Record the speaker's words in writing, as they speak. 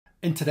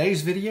In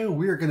today's video,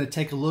 we are going to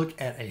take a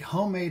look at a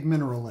homemade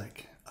mineral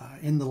lick.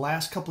 In the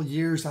last couple of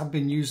years, I've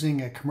been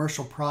using a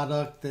commercial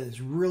product that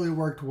has really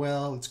worked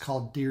well. It's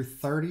called Deer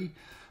 30.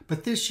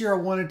 But this year I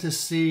wanted to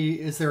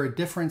see, is there a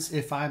difference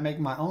if I make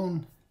my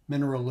own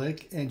mineral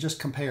lick and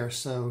just compare.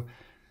 So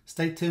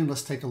stay tuned,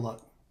 let's take a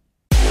look.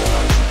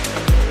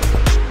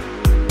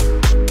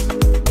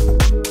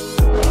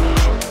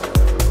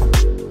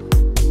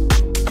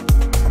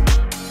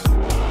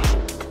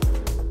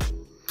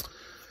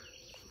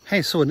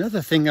 Hey, so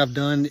another thing I've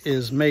done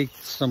is make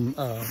some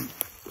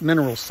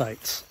mineral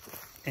sites,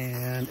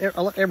 and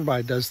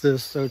everybody does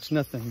this, so it's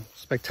nothing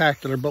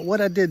spectacular. But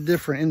what I did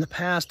different, in the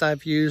past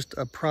I've used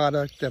a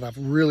product that I've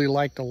really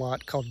liked a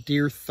lot called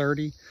Deer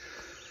 30,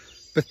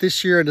 but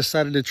this year I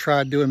decided to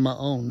try doing my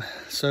own.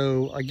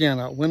 So again,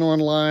 I went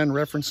online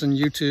referencing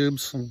YouTube,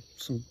 some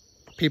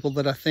people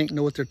that I think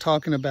know what they're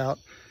talking about,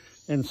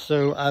 and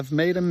so I've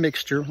made a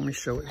mixture. Let me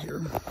show it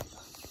here.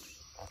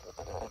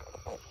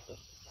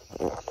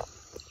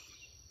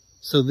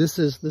 So this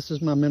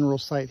is my mineral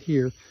site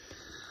here.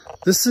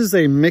 This is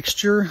a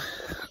mixture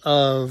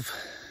of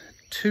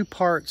 2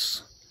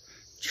 parts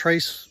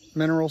trace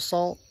mineral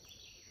salt,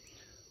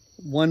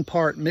 1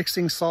 part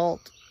mixing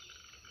salt,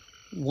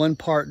 1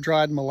 part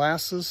dried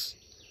molasses,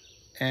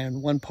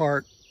 and 1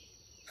 part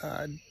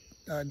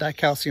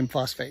dicalcium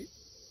phosphate.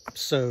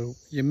 So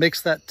you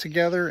mix that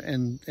together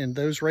in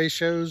those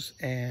ratios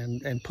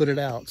and put it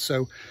out.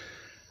 So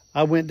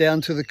I went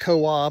down to the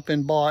co-op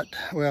and bought,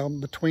 well,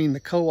 between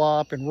the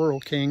co-op and Rural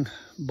King,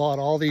 bought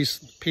all these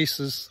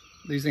pieces,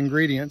 these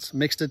ingredients,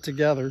 mixed it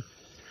together,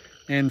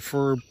 and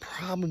for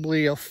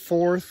probably a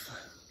fourth,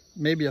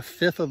 maybe a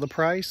fifth of the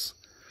price,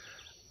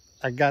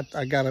 I got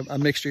a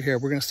mixture here.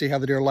 We're going to see how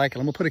the deer are liking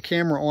it. I'm going to put a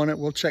camera on it.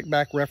 We'll check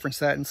back, reference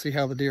that, and see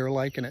how the deer are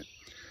liking it.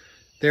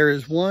 There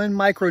is one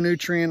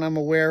micronutrient I'm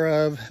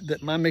aware of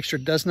that my mixture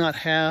does not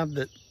have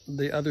that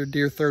the other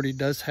Deer 30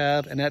 does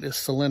have, and that is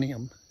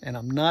selenium. And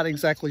I'm not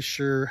exactly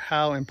sure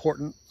how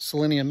important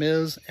selenium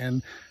is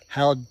and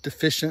how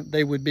deficient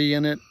they would be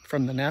in it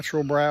from the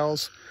natural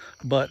browse,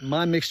 but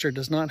my mixture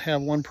does not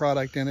have one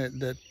product in it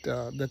that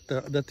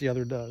the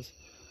other does.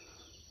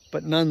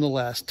 But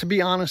nonetheless, to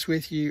be honest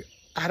with you,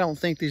 I don't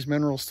think these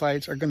mineral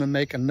sites are going to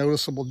make a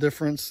noticeable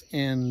difference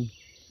in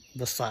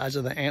the size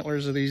of the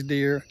antlers of these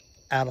deer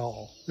at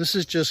all. This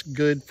is just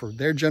good for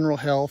their general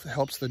health. It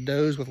helps the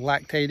does with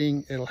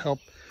lactating. It'll help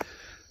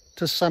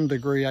to some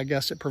degree. I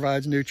guess it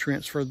provides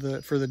nutrients for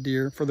the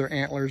deer, for their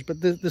antlers,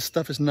 but this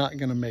stuff is not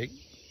going to make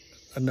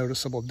a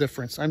noticeable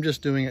difference. I'm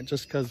just doing it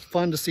just because it's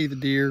fun to see the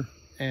deer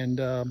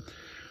and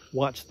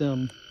watch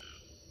them,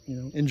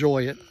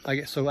 enjoy it. I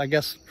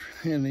guess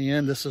in the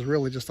end, this is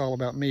really just all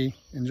about me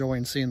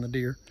enjoying seeing the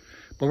deer.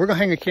 But we're gonna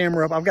hang a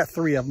camera up. I've got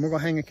 3 of them. We're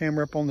gonna hang a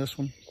camera up on this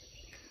one.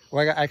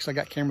 Well, I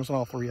got cameras on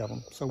all 3 of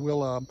them. So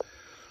we'll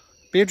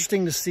be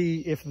interesting to see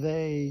if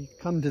they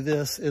come to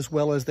this as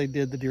well as they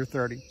did the Deer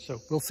 30.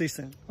 So we'll see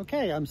soon.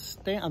 Okay, I'm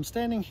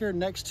standing here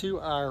next to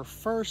our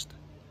first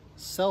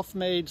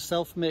self-made,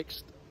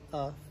 self-mixed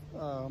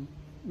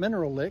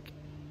mineral lick.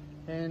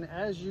 And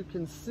as you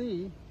can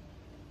see,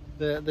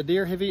 the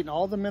deer have eaten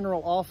all the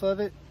mineral off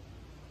of it.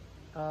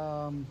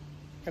 Got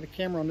a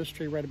camera on this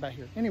tree right about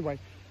here. Anyway,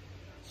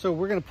 so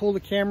we're going to pull the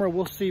camera.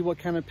 We'll see what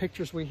kind of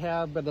pictures we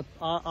have, but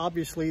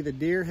obviously the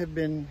deer have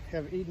eaten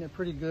it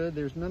pretty good.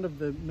 There's none of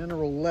the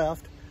mineral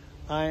left.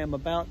 I am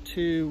about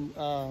to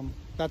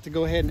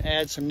go ahead and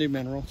add some new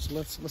mineral. So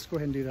let's go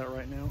ahead and do that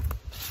right now.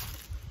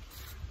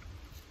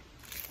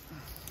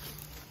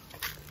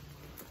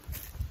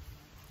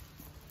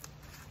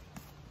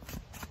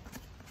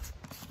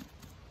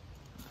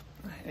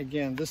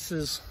 Again, this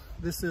is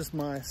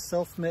my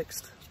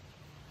self-mixed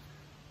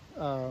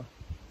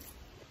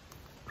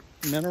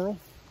mineral.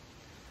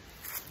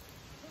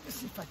 Let me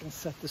see if I can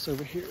set this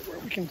over here where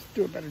we can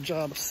do a better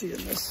job of seeing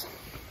this.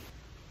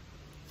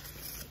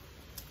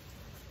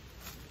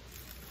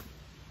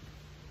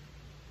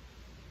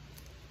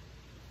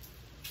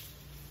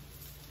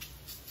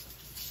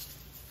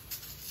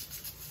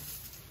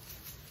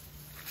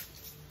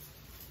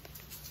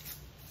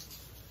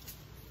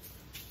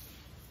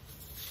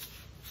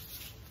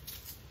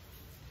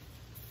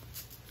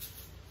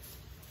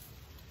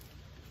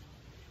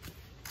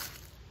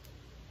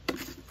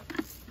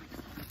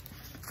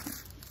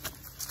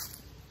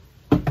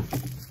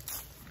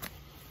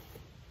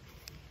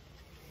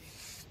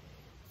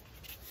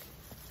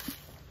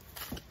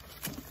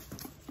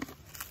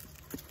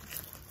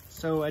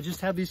 So I just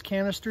have these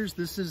canisters.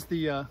 This is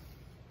the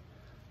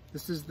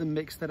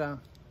mix that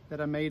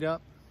I made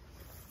up.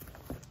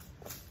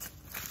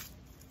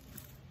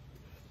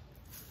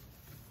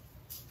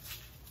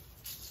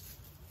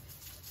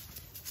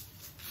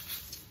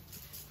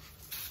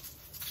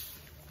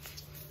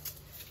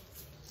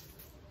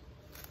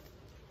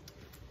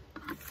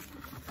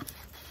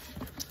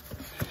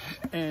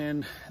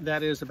 And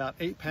that is about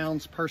 8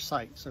 pounds per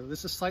site. So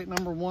this is site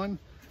number 1.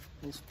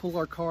 Let's pull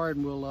our card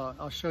and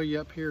I'll show you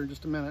up here in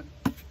just a minute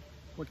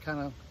what kind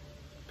of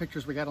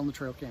pictures we got on the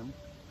trail cam.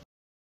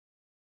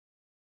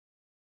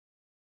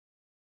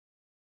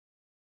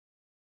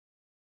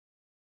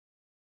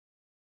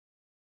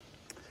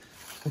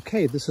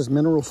 Okay, this is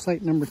mineral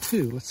site number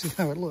 2. Let's see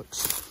how it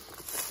looks.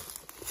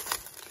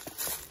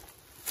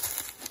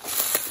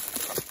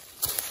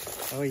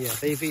 Oh yeah,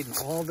 they've eaten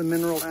all the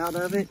mineral out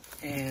of it,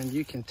 and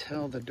you can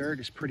tell the dirt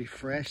is pretty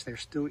fresh. They're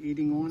still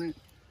eating on it.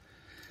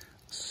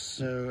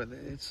 So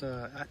it's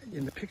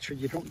in the picture,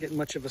 you don't get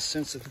much of a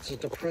sense if it's a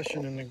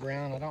depression in the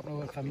ground. I don't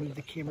know if I move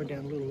the camera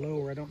down a little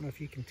lower. I don't know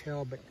if you can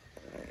tell, but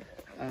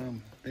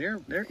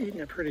they're eating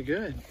it pretty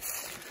good.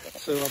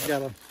 So I've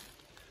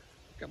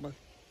got my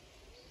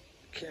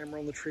camera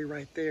on the tree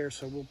right there,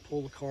 so we'll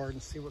pull the card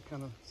and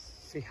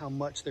see how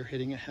much they're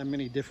hitting it, how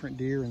many different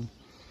deer.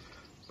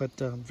 But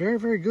very,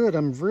 very good.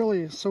 I'm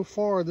really, so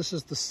far, this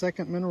is the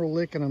second mineral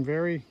lick, and I'm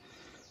very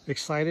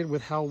excited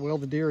with how well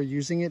the deer are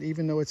using it,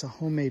 even though it's a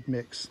homemade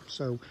mix.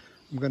 So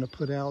I'm going to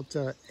put out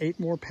 8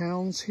 more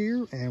pounds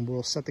here, and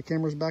we'll set the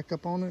cameras back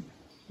up on it,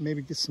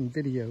 maybe get some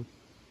video.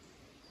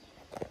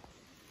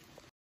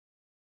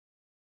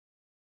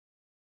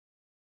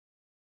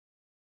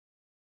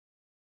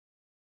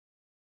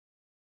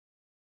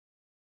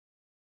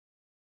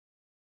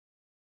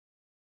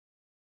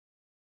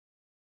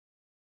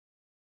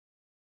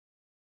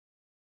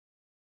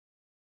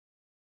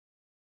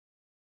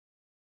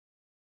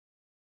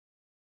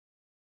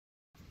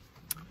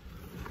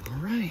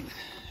 All right,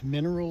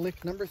 mineral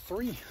lick number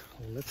 3.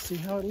 Let's see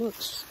how it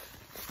looks.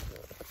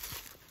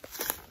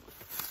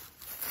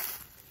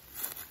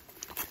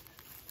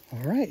 All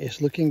right,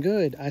 it's looking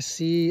good. I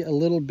see a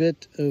little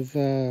bit of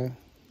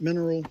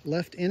mineral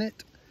left in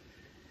it,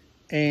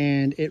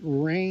 and it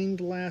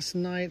rained last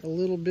night a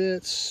little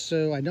bit,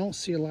 so I don't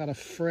see a lot of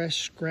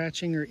fresh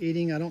scratching or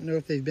eating. I don't know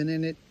if they've been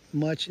in it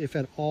much, if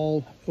at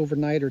all,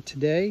 overnight or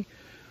today,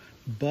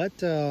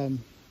 but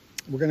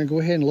we're gonna go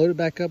ahead and load it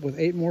back up with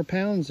 8 more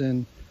pounds,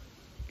 and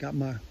got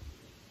my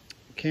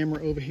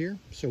camera over here,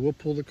 so we'll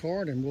pull the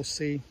card and we'll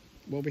see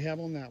what we have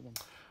on that one.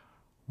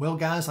 Well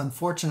guys,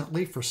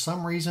 unfortunately for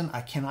some reason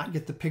I cannot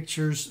get the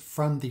pictures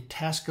from the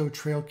Tasco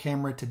trail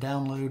camera to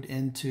download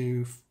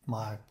into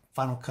my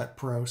Final Cut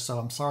Pro, so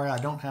I'm sorry I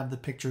don't have the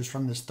pictures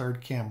from this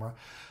third camera,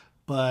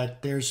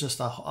 but there's just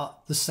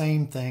the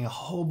same thing. A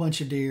whole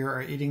bunch of deer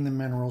are eating the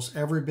minerals,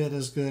 every bit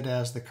as good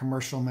as the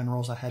commercial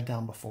minerals I had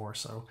down before,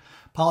 so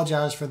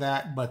apologize for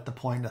that, but the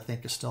point I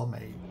think is still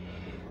made.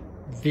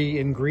 The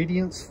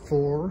ingredients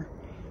for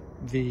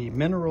the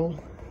mineral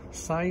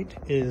site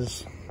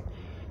is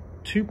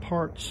 2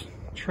 parts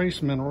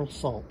trace mineral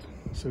salt.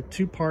 So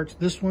 2 parts.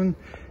 This one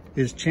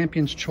is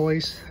Champion's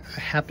Choice.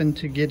 I happened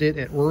to get it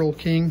at Rural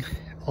King,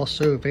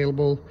 also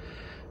available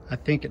I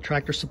think at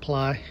Tractor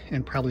Supply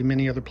and probably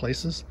many other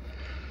places.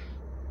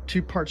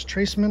 2 parts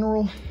trace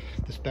mineral.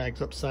 This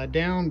bag's upside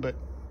down, but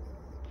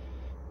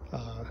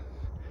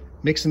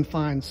mix and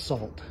fine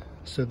salt.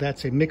 So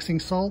that's a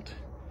mixing salt.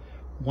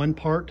 1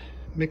 part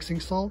mixing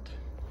salt.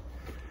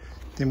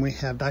 Then we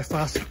have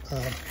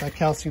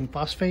dicalcium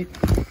phosphate.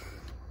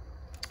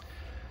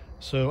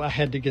 So I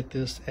had to get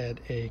this at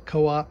a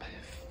co-op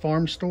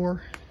farm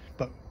store,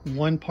 but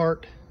 1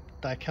 part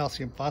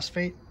dicalcium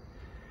phosphate.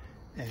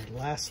 And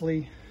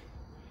lastly,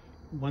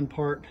 1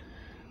 part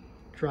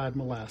dried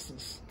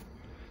molasses.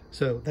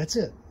 So that's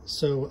it.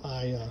 So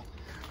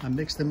I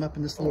mixed them up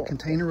in this little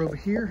container over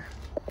here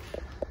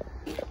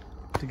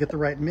to get the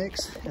right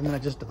mix, and then I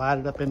just divide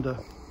it up into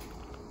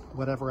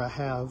whatever I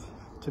have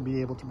to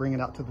be able to bring it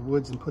out to the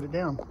woods and put it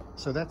down.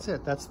 So that's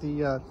it. That's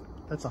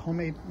a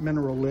homemade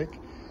mineral lick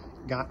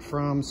got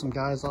from some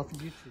guys off of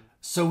YouTube.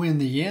 So in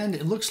the end,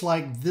 it looks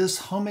like this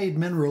homemade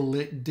mineral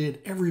lick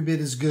did every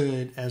bit as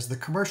good as the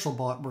commercial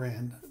bought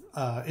brand.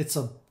 It's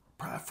a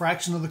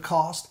fraction of the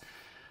cost.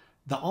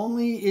 The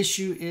only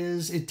issue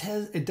is it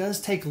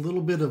does take a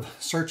little bit of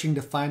searching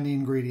to find the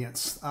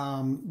ingredients.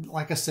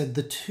 Like I said,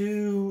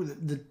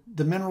 the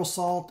mineral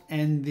salt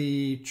and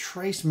the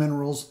trace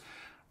minerals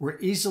were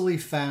easily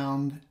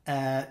found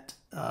at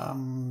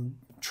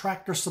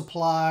Tractor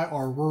Supply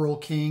or Rural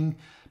King,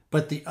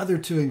 but the other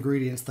 2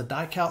 ingredients, the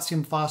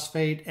dicalcium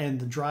phosphate and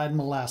the dried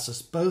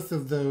molasses, both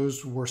of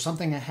those were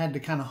something I had to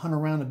kind of hunt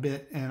around a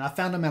bit, and I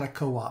found them at a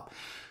co-op.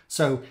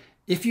 So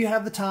if you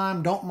have the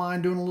time, don't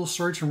mind doing a little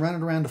search and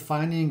running around to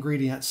find the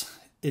ingredients.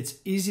 It's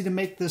easy to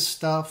make this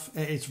stuff.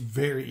 It's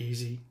very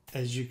easy,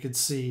 as you can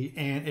see,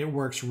 and it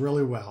works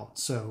really well.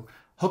 So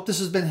hope this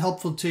has been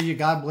helpful to you.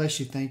 God bless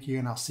you. Thank you,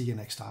 and I'll see you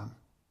next time.